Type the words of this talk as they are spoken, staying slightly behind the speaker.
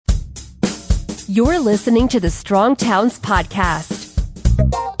You're listening to the Strong Towns Podcast.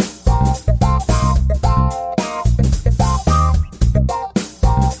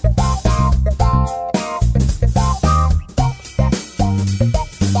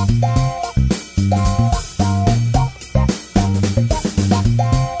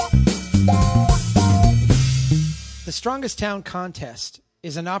 The Strongest Town Contest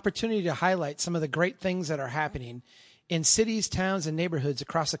is an opportunity to highlight some of the great things that are happening in cities, towns, and neighborhoods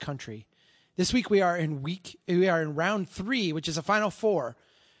across the country. This week we are in round 3, which is a final 4.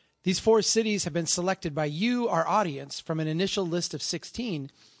 These 4 cities have been selected by you, our audience, from an initial list of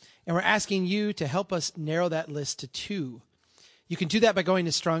 16, and we're asking you to help us narrow that list to 2. You can do that by going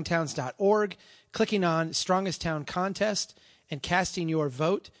to strongtowns.org, clicking on Strongest Town Contest, and casting your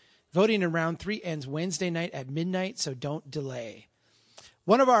vote. Voting in round 3 ends Wednesday night at midnight, so don't delay.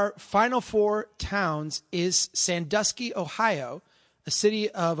 One of our final 4 towns is Sandusky, Ohio, a city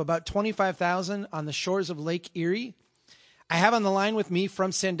of about 25,000 on the shores of Lake Erie. I have on the line with me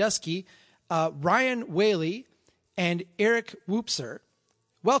from Sandusky, Ryan Whaley and Eric Woopser.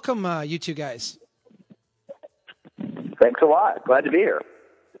 Welcome, you two guys. Thanks a lot. Glad to be here.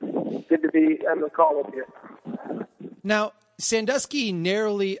 Good to be on the call with you. Now, Sandusky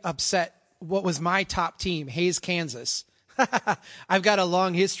narrowly upset what was my top team, Hayes, Kansas. I've got a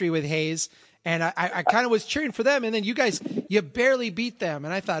long history with Hayes, and I kind of was cheering for them, and then you guys, you barely beat them,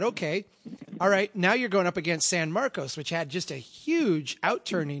 and I thought, okay, all right, now you're going up against San Marcos, which had just a huge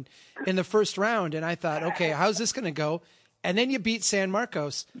outturning in the first round, and I thought, okay, how's this going to go? And then you beat San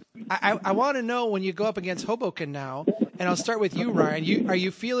Marcos. I want to know when you go up against Hoboken now, and I'll start with you, Ryan. Are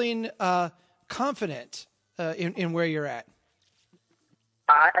you feeling confident in where you're at?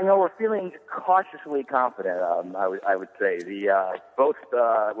 I know we're feeling cautiously confident. I would say both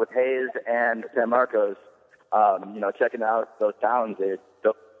with Hayes and San Marcos. Checking out those towns, they're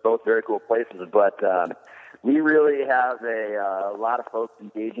both very cool places. But we really have a lot of folks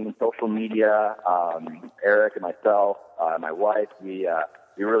engaging in social media. Eric and myself, my wife, we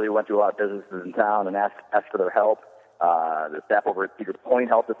really went to a lot of businesses in town and asked for their help. The staff over at Cedar Point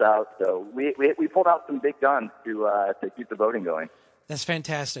helped us out, so we pulled out some big guns to keep the voting going. That's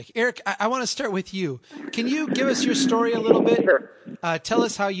fantastic. Eric, I want to start with you. Can you give us your story a little bit? Sure. Tell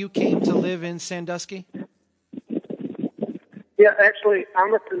us how you came to live in Sandusky. Yeah, actually,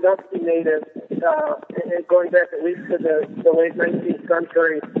 I'm a Sandusky native, and going back at least to the late 19th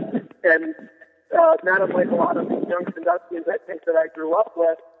century. And not unlike a lot of young Sanduskians, I think that I grew up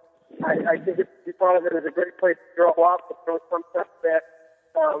with, I think we thought of it as a great place to grow up, but there was some sense that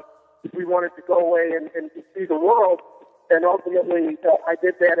we wanted to go away and see the world. And ultimately, I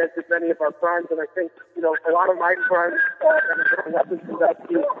did that, as did many of our friends. And I think, a lot of my friends growing up in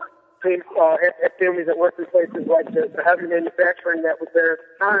Sandusky had families that worked in places like the heavy manufacturing that was there at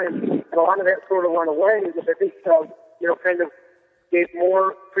the time. And a lot of that sort of went away, which I think, kind of gave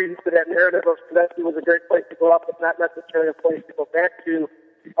more credence to that narrative of Sandusky was a great place to grow up, but not necessarily a place to go back to.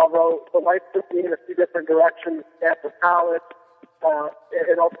 Although the life took me in a few different directions after college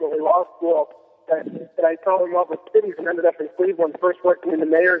and ultimately law school. That I fell in love with cities and ended up in Cleveland, first working in the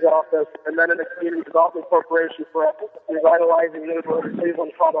mayor's office and then in a community development corporation for a revitalizing neighborhood in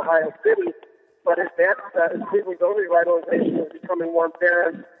Cleveland called Ohio City. But as Cleveland's own revitalization was becoming more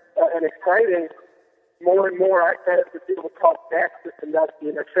apparent and exciting, more and more I started to feel called back to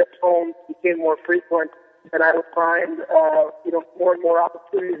Sandusky, and our trips home became more frequent, and I would find more and more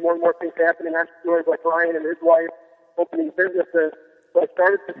opportunities, more and more things happening. Entrepreneurs like Ryan and his wife opening businesses. So I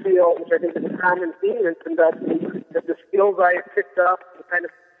started to feel, which I think is a common theme in Sandusky, that the skills I had picked up and kind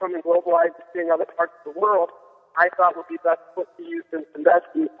of becoming globalized and seeing other parts of the world, I thought would be best put to use in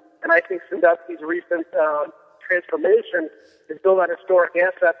Sandusky. And I think Sandusky's recent transformation is built on historic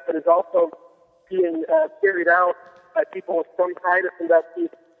assets, but is also being carried out by people with some pride of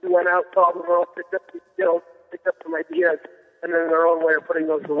Sandusky who went out, saw the world, picked up some skills, picked up some ideas, and then in their own way of putting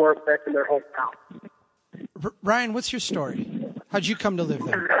those to work back in their hometown. Ryan, what's your story? How'd you come to live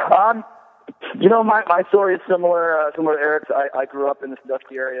there? My story is similar to Eric's. I grew up in the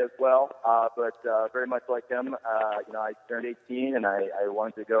Sandusky area as well, but very much like him. I turned 18 and I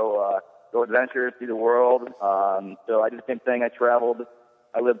wanted to go adventure, see the world. So I did the same thing. I traveled.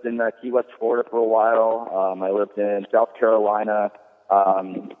 I lived in Key West, Florida for a while. I lived in South Carolina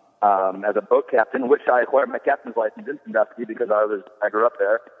as a boat captain, which I acquired my captain's license in Sandusky because I grew up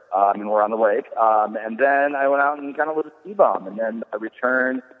there. And we're on the lake. And then I went out and kind of lived a ski bum. And then I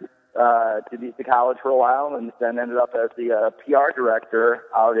returned to college for a while and then ended up as the PR director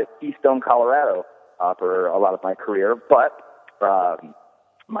out at Keystone, Colorado for a lot of my career. But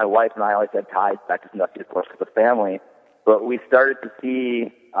my wife and I always had ties back to Sandusky, of course, with the family. But we started to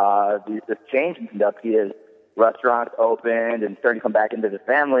see this change in Sandusky as restaurants opened and starting to come back into the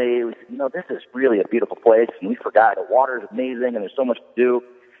family. We said, this is really a beautiful place, and we forgot the water is amazing, and there's so much to do.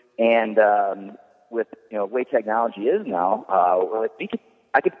 And with way technology is now,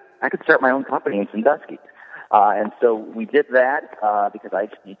 I could start my own company in Sandusky. And so we did that because I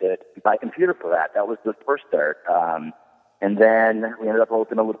just needed to buy a computer for that. That was the first start. And then we ended up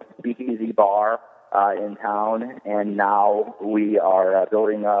opening a little speakeasy bar in town, and now we are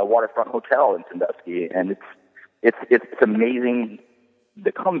building a waterfront hotel in Sandusky. And it's amazing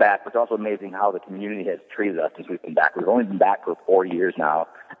the comeback, but it's also amazing how the community has treated us since we've been back. We've only been back for 4 years now,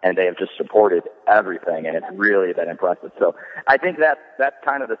 and they have just supported everything, and it's really been impressive. So I think that's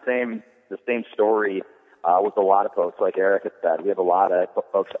kind of the same story with a lot of folks, like Eric had said. We have a lot of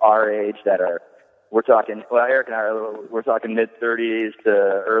folks our age that are, Eric and I we're talking mid-30s to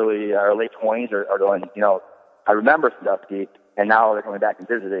early or late 20s are going, I remember Sandusky, and now they're coming back and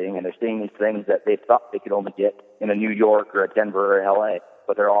visiting, and they're seeing these things that they thought they could only get in a New York or a Denver or LA,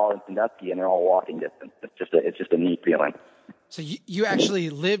 but they're all in Sandusky, and they're all walking distance. It's just a neat feeling. So you actually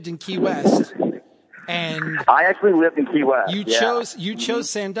lived in Key West, and I actually lived in Key West. You chose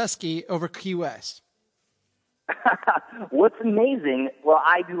Sandusky over Key West. What's amazing? Well,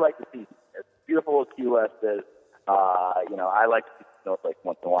 I do like to see as beautiful as Key West is. I like to see snowflakes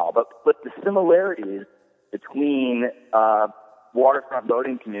once in a while, but the similarities between waterfront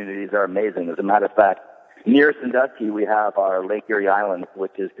boating communities are amazing. As a matter of fact, near Sandusky, we have our Lake Erie Island,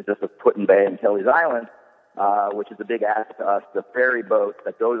 which consists of Putin Bay and Kelly's Island, which is a big ask to us. The ferry boats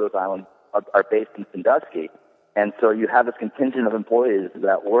that go to those islands are based in Sandusky. And so you have this contingent of employees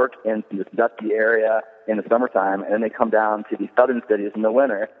that work in the Sandusky area in the summertime, and then they come down to these southern cities in the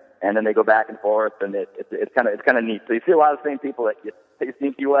winter, and then they go back and forth, and it's kind of neat. So you see a lot of the same people that you see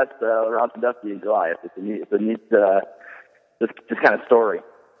in Key West around Sandusky in July. It's a neat just kind of story.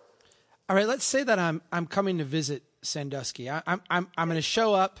 All right, let's say that I'm coming to visit Sandusky. I'm going to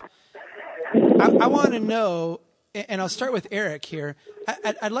show up. I want to know, and I'll start with Eric here.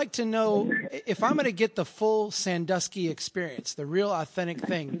 I'd like to know if I'm going to get the full Sandusky experience, the real authentic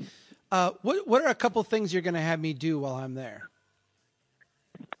thing. What are a couple things you're going to have me do while I'm there?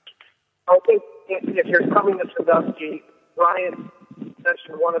 I think if you're coming to Sandusky, Ryan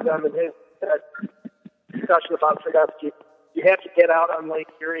mentioned one of them in his discussion about Sandusky. You have to get out on Lake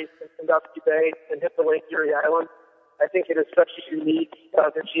Erie in Sandusky Bay and hit the Lake Erie Island. I think it is such a unique,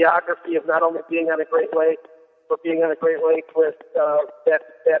 the geography of not only being on a Great Lake, but being on a Great Lake with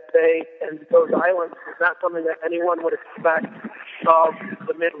that bay and those islands is not something that anyone would expect of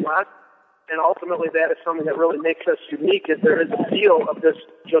the Midwest. And ultimately, that is something that really makes us unique. Is there is a feel of this,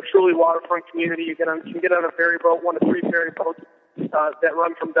 truly waterfront community. You can get on a ferry boat, one of 3 ferry boats that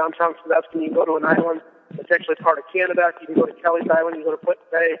run from downtown Sandusky. You can go to an island that's actually part of Canada. You can go to Kelly's Island. You can go to Putin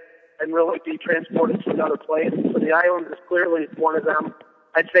Bay, and really be transported to another place. So the island is clearly one of them.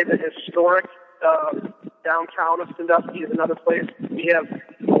 I'd say the historic downtown of Sandusky is another place. We have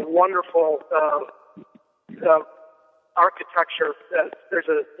a wonderful architecture. There's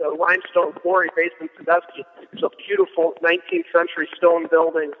a limestone quarry based in Sandusky. So beautiful 19th century stone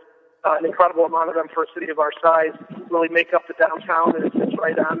buildings, an incredible amount of them for a city of our size, really make up the downtown, and it's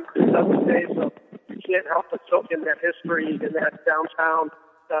right on Sandusky Bay. So you can't help but soak in that history in that downtown.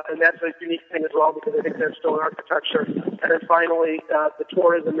 And that's a unique thing as well, because I think that's stone architecture. And then finally, the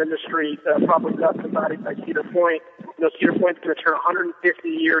tourism industry, probably best embodied by Cedar Point. Cedar Point's going to turn 150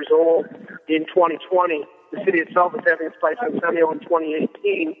 years old in 2020. The city itself is having its bicentennial in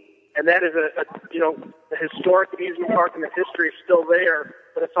 2018, and that is a historic amusement park, and the history is still there.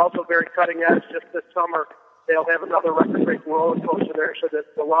 But it's also very cutting edge. Just this summer, they'll have another record-breaking roller coaster there, so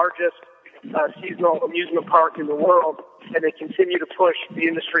that's the largest seasonal amusement park in the world, and they continue to push the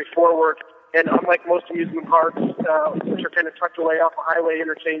industry forward. And unlike most amusement parks, which are kind of tucked away off of highway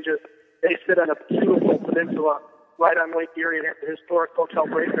interchanges, they sit on a beautiful peninsula right on Lake Erie and have the historic Hotel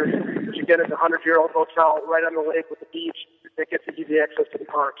Breakers, which again is a 100-year-old hotel right on the lake with the beach that gets easy access to the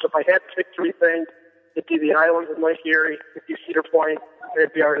park. So if I had to pick 3 things, it'd be the islands in Lake Erie, it'd be Cedar Point, and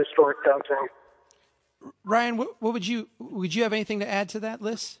it'd be our historic downtown. Ryan, what would you have anything to add to that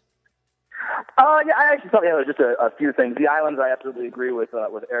list? Yeah, I actually thought just a few things. The islands, I absolutely agree with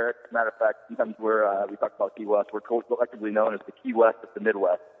Eric. As a matter of fact, sometimes we talk about Key West. We're collectively known as the Key West of the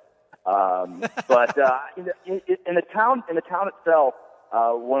Midwest. But in the town itself,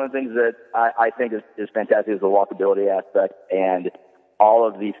 one of the things that I think is fantastic is the walkability aspect, and all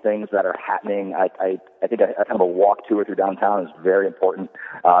of these things that are happening. I think a kind of a walk tour through downtown is very important.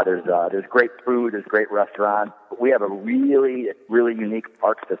 There's great food, there's great restaurants. We have a really, really unique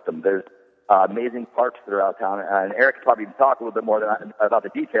park system. There's amazing parks throughout town. And Eric can probably talk a little bit more about the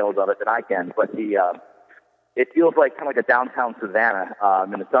details of it than I can. But it feels like kind of like a downtown Savannah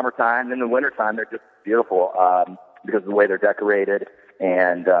in the summertime. In the wintertime, they're just beautiful because of the way they're decorated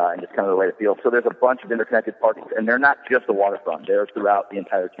and just kind of the way it feels. So there's a bunch of interconnected parks, and they're not just the waterfront. They're throughout the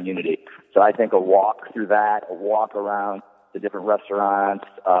entire community. So I think a walk through that, a walk around the different restaurants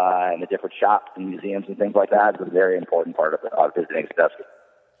and the different shops and museums and things like that is a very important part of visiting Sandusky.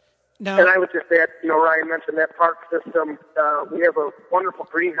 Now, and I would just add, Ryan mentioned that park system. We have a wonderful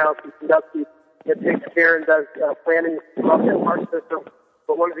greenhouse in Sandusky that takes care and does planning throughout that park system.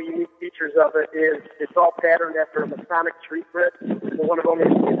 But one of the unique features of it is it's all patterned after a Masonic street grid. We're one of only a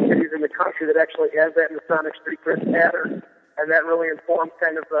few cities in the country that actually has that Masonic street grid pattern. And that really informs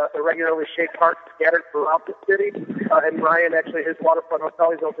kind of the regularly shaped parks scattered throughout the city. And Ryan, actually, his waterfront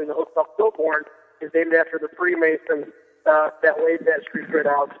hotel he's opening, the Hotel Stillborn, is named after the Freemasons that laid that street grid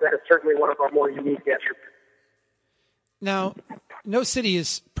out. So that is certainly one of our more unique attributes. Now, no city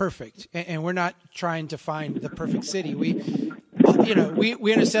is perfect, and we're not trying to find the perfect city. We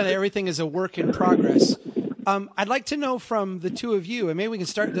understand that everything is a work in progress. I'd like to know from the two of you, and maybe we can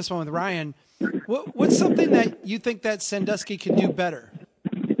start this one with Ryan. What's something that you think that Sandusky can do better?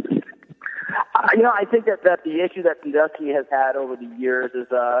 I think that the issue that Sandusky has had over the years is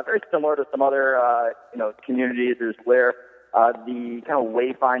very similar to some other communities, is where the kind of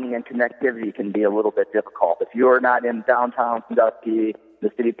wayfinding and connectivity can be a little bit difficult. If you're not in downtown Sandusky, the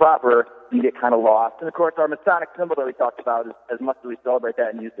city proper, you get kind of lost. And of course, our Masonic symbol that we talked about, as much as we celebrate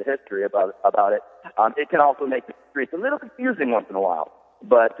that and use the history about it, it can also make the streets a little confusing once in a while.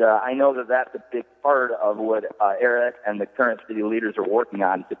 But I know that that's a big part of what Eric and the current city leaders are working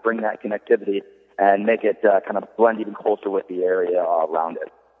on, to bring that connectivity and make it kind of blend even closer with the area around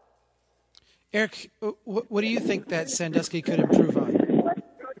it. Eric, what do you think that Sandusky could improve on?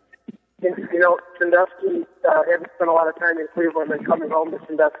 Sandusky, having spent a lot of time in Cleveland and coming home to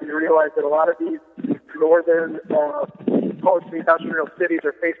Sandusky, to realize that a lot of these northern post-industrial cities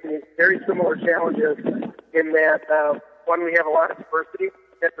are facing very similar challenges in that, one, we have a lot of diversity.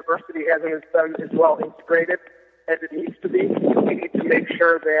 That diversity hasn't been as well integrated as it needs to be. We need to make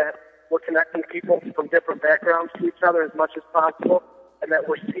sure that we're connecting people from different backgrounds to each other as much as possible, and that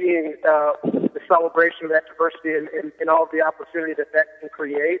we're seeing the celebration of that diversity in all of the opportunity that can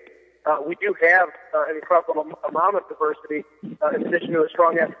create. We do have an incredible amount of diversity. In addition to a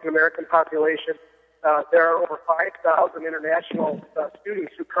strong African-American population, there are over 5,000 international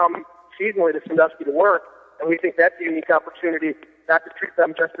students who come seasonally to Sandusky to work, and we think that's a unique opportunity not to treat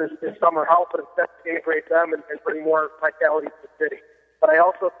them just as summer help, but instead to integrate them and bring more vitality to the city. But I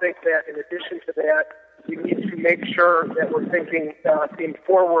also think that in addition to that, we need to make sure that we're thinking in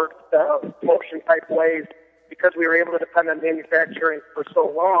forward motion type ways, because we were able to depend on manufacturing for so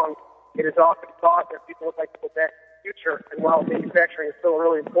long. It is often thought that people would like to go back to the future, and while manufacturing is still a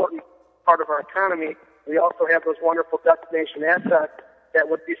really important part of our economy, we also have those wonderful destination assets that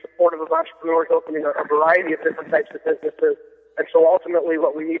would be supportive of entrepreneurs opening a variety of different types of businesses. And so ultimately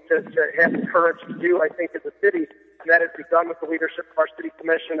what we need to have the courage to do, I think, as a city, and that has begun with the leadership of our city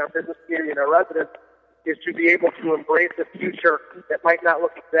commission, our business community, and our residents, is to be able to embrace a future that might not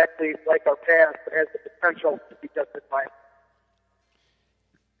look exactly like our past, but has the potential to be just as vibrant.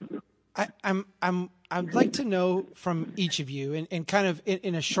 I'd like to know from each of you, and kind of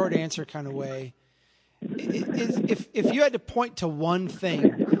in a short answer kind of way, if you had to point to one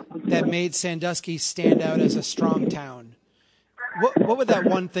thing that made Sandusky stand out as a strong town, what would that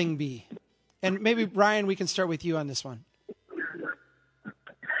one thing be? And maybe, Ryan, we can start with you on this one.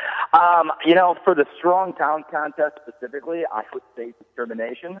 For the Strong Town contest specifically, I would say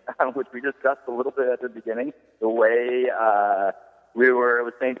determination, which we discussed a little bit at the beginning. The way it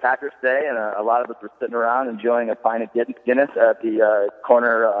was St. Patrick's Day, and a lot of us were sitting around enjoying a pint of Guinness at the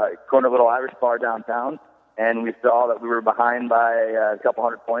corner little Irish bar downtown, and we saw that we were behind by a couple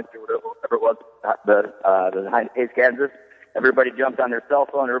hundred points or whatever it was, behind Ace, Kansas. Everybody jumped on their cell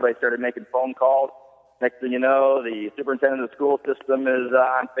phone. Everybody started making phone calls. Next thing you know, the superintendent of the school system is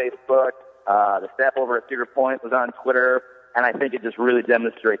on Facebook. The staff over at Cedar Point was on Twitter. And I think it just really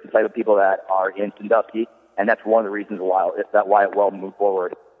demonstrates the type of people that are in Sandusky. And that's one of the reasons why it will move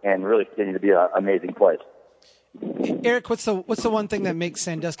forward and really continue to be an amazing place. Eric, what's the one thing that makes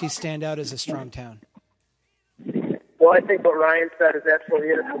Sandusky stand out as a strong town? Well, I think what Ryan said is absolutely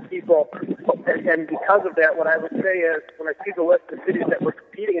it. It's the people. And because of that, what I would say is, when I see the list of cities that we're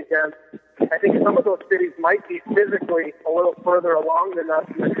competing against, I think some of those cities might be physically a little further along than us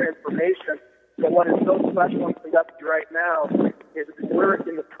in the transformation. But what is so special in Sandusky right now is we're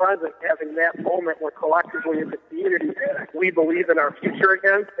in the present having that moment where collectively as a community we believe in our future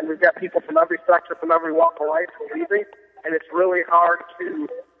again, and we've got people from every sector, from every walk of life believing, and it's really hard to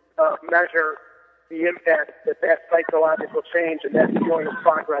measure the impact that psychological change and that feeling of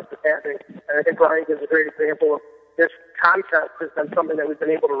progress is having. And I think Ryan gives a great example of this contest has been something that we've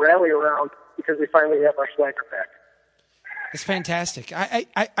been able to rally around because we finally have our swagger back. It's fantastic.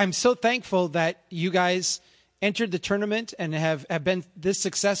 I'm so thankful that you guys entered the tournament and have been this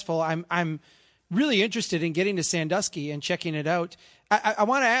successful. I'm really interested in getting to Sandusky and checking it out. I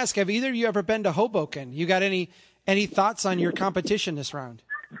want to ask, have either of you ever been to Hoboken? You got any thoughts on your competition this round?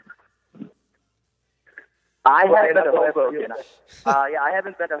 I haven't been to Hoboken. I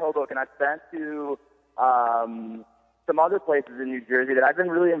haven't been to Hoboken. I've been to some other places in New Jersey that I've been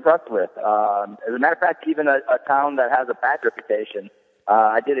really impressed with. As a matter of fact, even a town that has a bad reputation.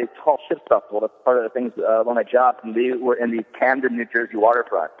 I did a tall ship festival. That's part of the things on my job. And we were in the Camden, New Jersey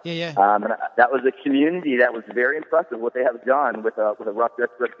waterfront. Yeah. And that was a community that was very impressive what they have done with a rough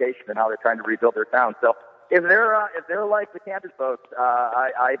reputation and how they're trying to rebuild their town. So if they're like the Camden folks,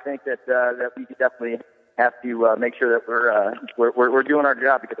 I think that we could definitely have to make sure that we're doing our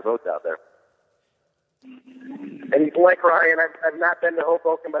job to get the votes out there. And like Ryan, I've not been to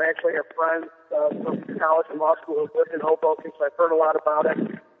Hoboken, but I actually have friends from college and law school who've lived in Hoboken, so I've heard a lot about it.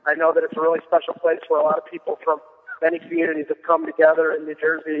 I know that it's a really special place where a lot of people from many communities have come together in New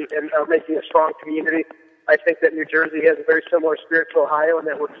Jersey and are making a strong community. I think that New Jersey has a very similar spirit to Ohio and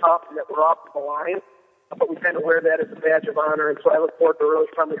that we're tough and that we're off the line, but we kind of wear that as a badge of honor, and so I look forward to a really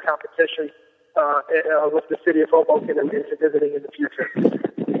friendly competition with the city of Hoboken and to visiting in the future.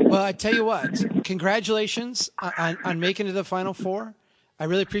 Well, I tell you what, congratulations on making it to the Final Four. I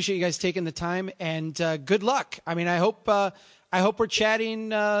really appreciate you guys taking the time, and good luck. I mean, I hope we're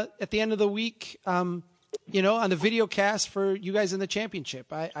chatting at the end of the week, on the video cast for you guys in the championship.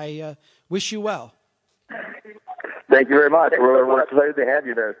 I wish you well. Thank you very much. We're excited to have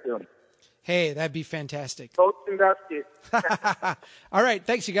you there soon. Hey, that'd be fantastic. Vote Sandusky. All right,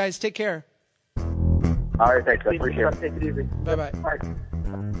 thanks, you guys. Take care. All right, thanks. I appreciate it. Take it easy. Bye-bye. Bye.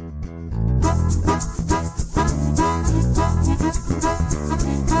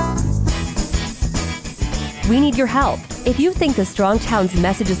 We need your help. If you think the Strong Towns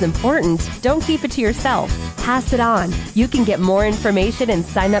message is important, don't keep it to yourself. Pass it on. You can get more information and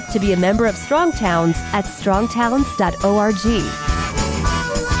sign up to be a member of Strong Towns at strongtowns.org.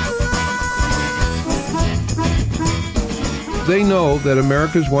 They know that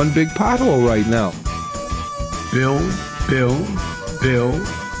America's one big pothole right now. Bill, Bill, Bill,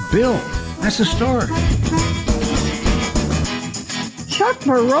 Bill. That's the story. Chuck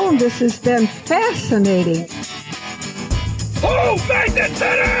Marone, this has been fascinating. Oh, thank the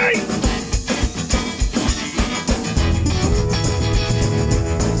city!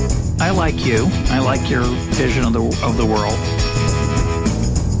 I like you. I like your vision of the world.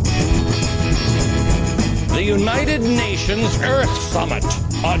 The United Nations Earth Summit,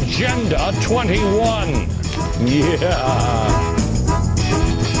 Agenda 21. Yeah.